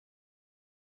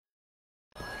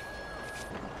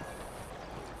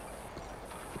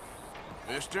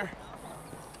Mister?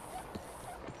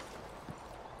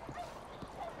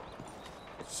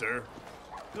 Sir?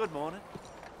 Good morning.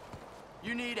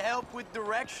 You need help with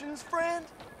directions, friend?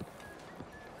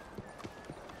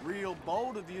 Real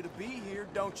bold of you to be here,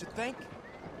 don't you think?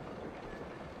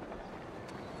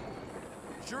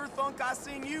 Sure thunk I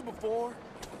seen you before.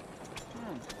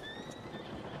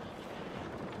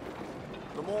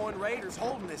 Lemoyne Raiders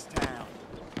holding this town.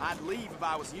 I'd leave if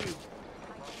I was you.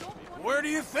 Where do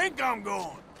you think I'm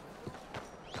going?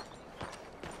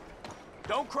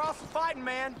 Don't cross the fighting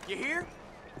man, you hear?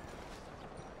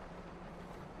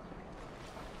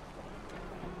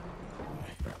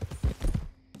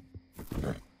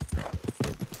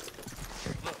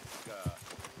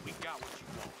 We got what you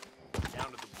want. Down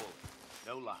to the bullet.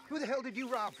 No lie. Who the hell did you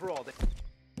rob for all this?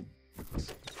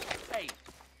 Hey,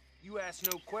 you ask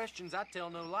no questions, I tell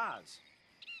no lies.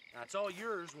 That's all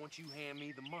yours once you hand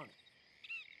me the money.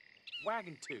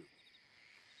 Wagon 2.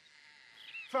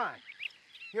 Fine.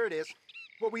 Here it is.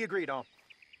 What we agreed on.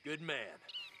 Good man.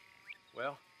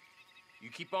 Well, you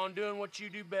keep on doing what you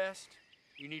do best.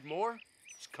 You need more?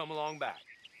 Just come along back.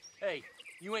 Hey,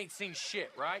 you ain't seen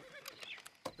shit, right?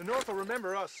 The North will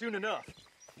remember us soon enough.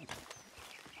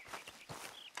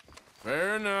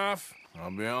 Fair enough. I'll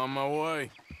be on my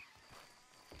way.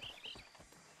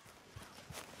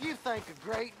 You think a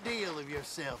great deal of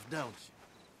yourself, don't you?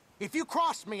 If you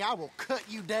cross me, I will cut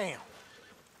you down.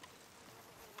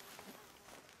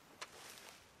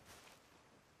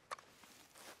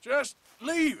 Just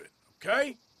leave it,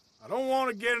 okay? I don't want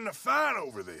to get in a fight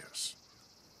over this.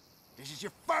 This is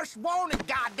your first warning,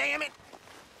 goddammit!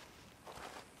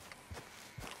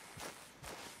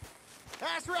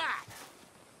 That's right.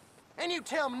 And you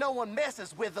tell them no one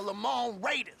messes with the Lemoyne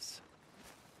Raiders.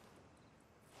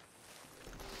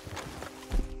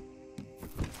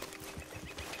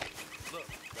 Look,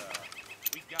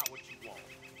 we got what you want.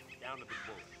 Down to the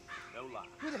bullet. No lie.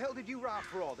 Who the hell did you rob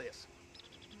for all this?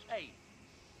 Hey,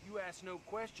 you ask no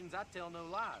questions, I tell no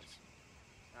lies.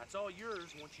 That's all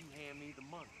yours once you hand me the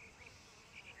money.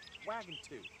 Wagon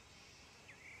 2.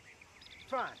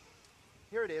 Fine.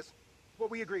 Here it is. What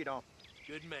we agreed on.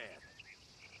 Good man.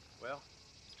 Well,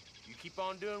 you keep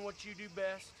on doing what you do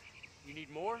best. You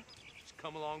need more? Just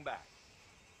come along back.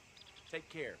 Take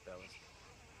care, fellas.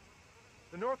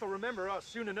 The North will remember us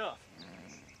soon enough.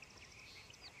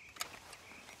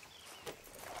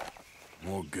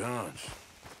 More guns.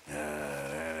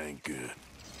 That ain't good.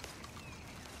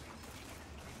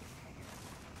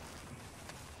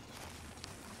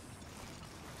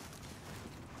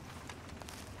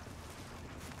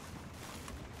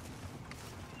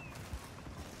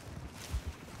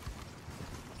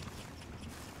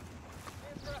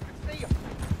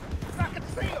 I can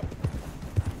see him!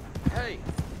 Hey,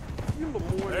 you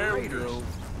Lemoyne There we Raiders, go.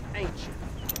 ain't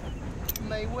you?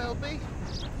 May well be.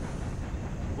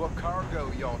 What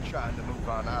cargo y'all trying to move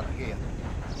on out of here?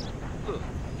 Look,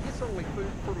 it's only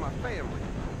food for my family.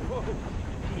 Whoa,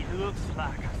 he looks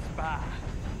like a spy.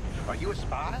 Are you a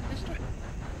spy, mister?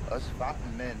 Us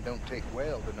fighting men don't take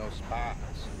well to no spies.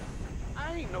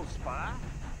 I ain't no spy.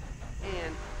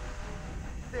 And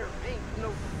there ain't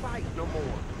no fight no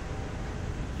more.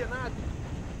 Can I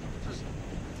just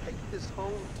take this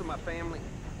home to my family?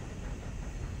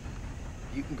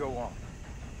 You can go on.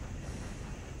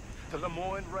 The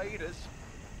Lemoyne Raiders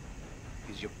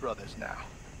is your brothers now.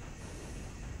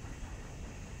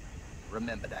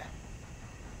 Remember that.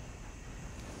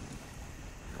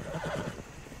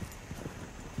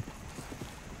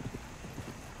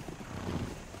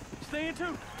 Staying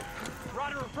too.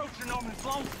 Rider approaching Norman's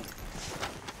lonesome.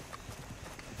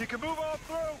 You can move on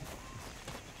through.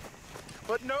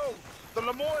 But no, the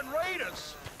Lemoyne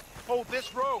Raiders hold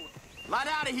this road. Light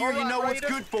out of here, All you right, know what's Raiders.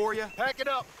 good for you. Pack it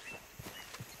up.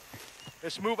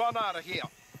 Let's move on out of here.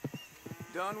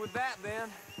 Done with that, then.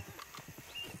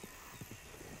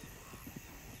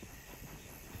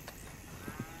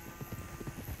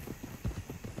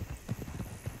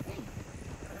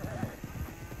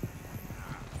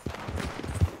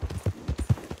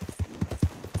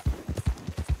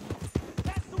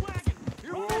 That's the wagon!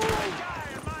 You're one guy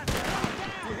in my town!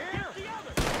 You hear? Get the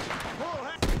other!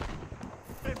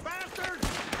 Hey, bastards!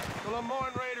 The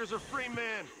Lemoyne Raiders are free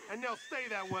men, and they'll stay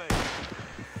that way.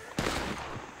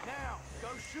 Now, go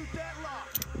shoot that lock.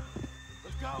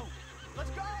 Let's go. Let's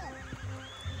go!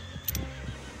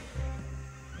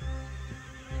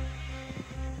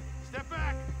 Step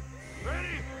back!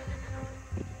 Ready?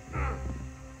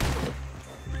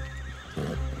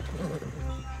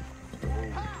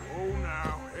 Oh,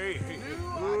 now. Hey, hey, hey. Knew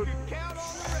I could count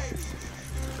on the Raiders.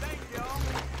 Thank y'all.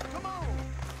 Come on.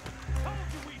 Told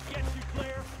you we'd get you,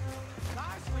 Claire.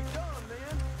 Nicely done, man.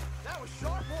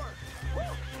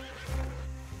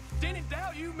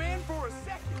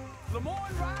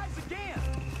 Lemoyne rides again.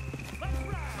 Let's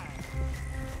ride.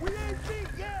 We ain't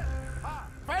beat yet.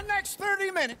 For the next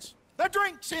 30 minutes, the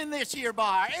drinks in this here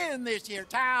bar, in this here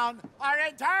town, are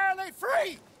entirely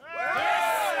free.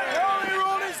 The only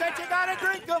rule is that you gotta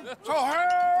drink them. So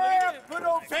hurry up, put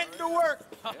old Fenton to work.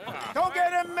 Don't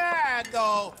get him mad,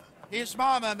 though. His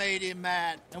mama made him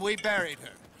mad, and we buried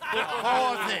her.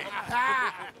 Poor thing.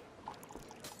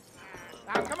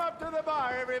 Now come up to the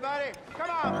bar, everybody. Come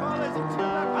on, fellas.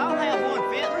 I'll have one,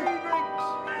 Fenton. Free drinks.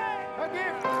 A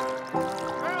gift.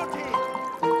 Bounty.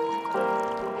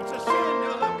 It's a sin to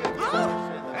look at you.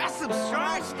 That's some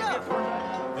strong stuff.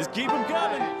 Just keep them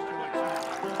coming.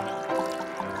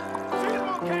 Sin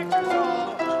will catch us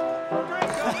all.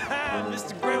 Drink up.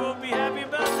 Mr. Gray won't be happy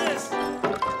about this.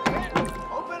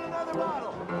 Open another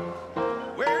bottle.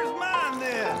 Where's mine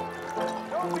then?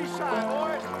 Don't be shy,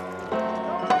 boys.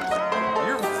 Don't be shy.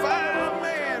 You're a fine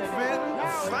man, Fenton.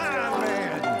 Fine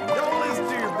man. Don't listen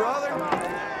to your brother.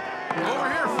 Over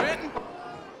here, Fenton.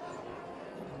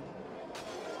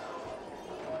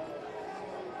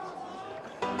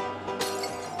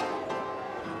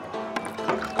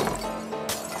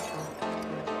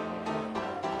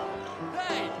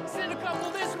 Hey, send a couple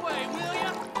this way, will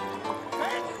ya?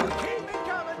 Keep it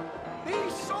coming.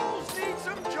 These souls need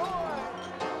some joy.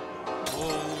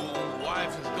 Oh,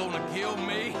 wife is gonna kill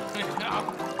me.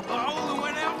 I only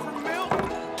went out for milk.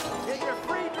 Get your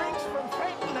free drinks from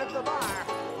Fenton at the bar.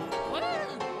 Well,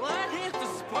 that hit the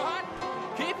spot.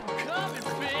 Keep 'em coming,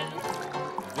 Fenton.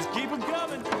 Just keep them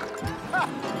coming.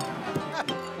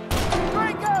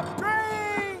 Drink up,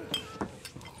 drink!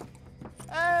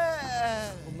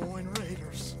 Lemoyne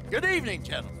Raiders. Good evening,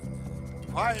 gentlemen.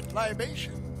 Quiet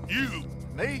libation. You!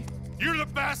 Me? You're the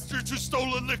bastards who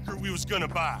stole the liquor we was gonna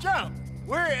buy. Gentlemen,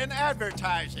 we're in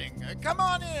advertising. Come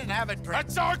on in and have a drink.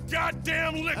 That's our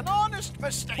goddamn liquor! An honest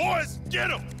mistake. Boys, get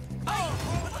him!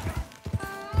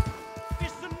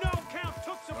 It's some no-count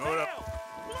tooks of Hold up. hell.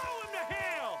 Blow him to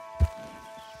hell.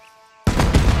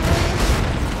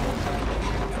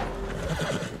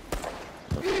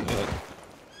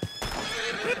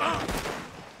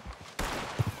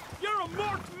 You're a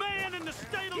marked man in the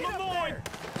state of Lemoyne.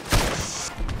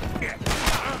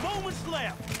 Moments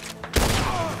left.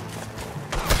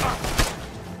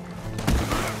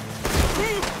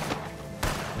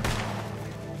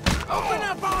 Open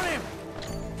up on him!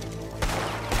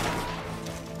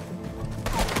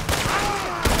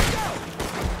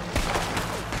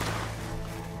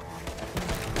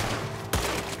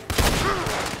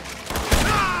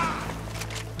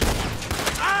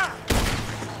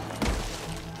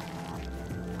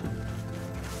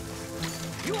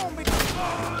 You won't be...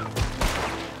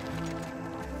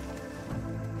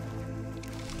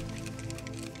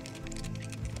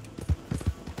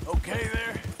 Okay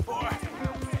there, boy.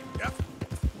 Yep.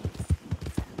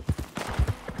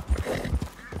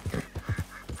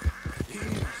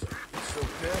 It's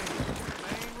okay.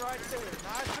 Remain right there.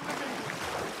 Nice and immediate.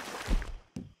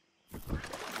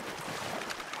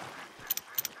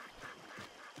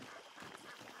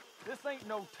 This ain't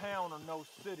no town or no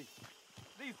city.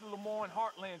 These are Lemoyne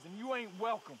heartlands, and you ain't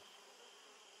welcome.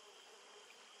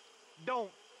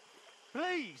 Don't.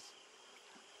 Please.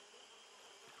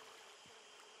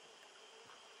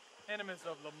 Enemies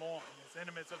of Lemoyne is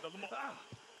enemies of the Lemoyne.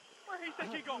 Where do you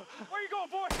think he going? Where you going,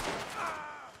 boy?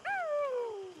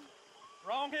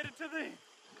 Wrong headed to thee.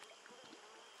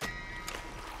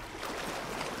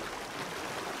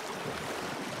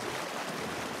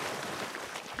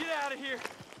 Get out of here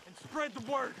and spread the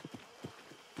word.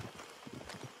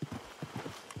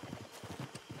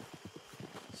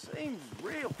 Seems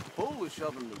real foolish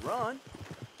of him to run,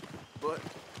 but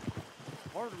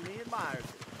part of me admires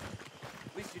it.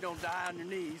 At least you don't die on your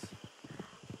knees.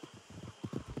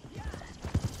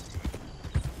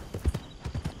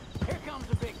 Here comes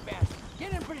the big bastard.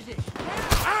 Get in position.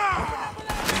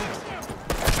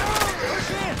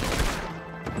 Push in!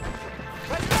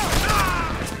 Let's go!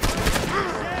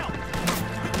 Down!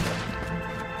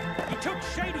 He took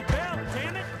Shady Bell,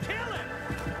 damn it! Kill him!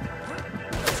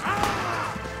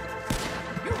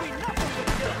 You'll be nothing but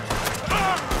dust.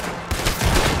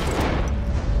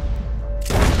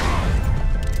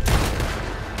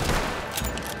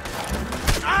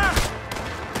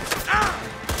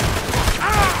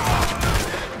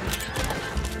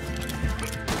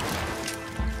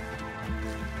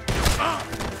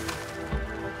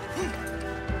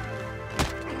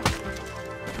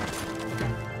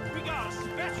 We got a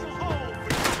special hole for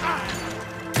you.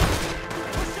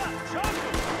 Push up, Chuck!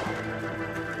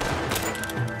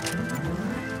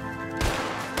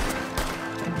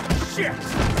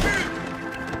 Shit!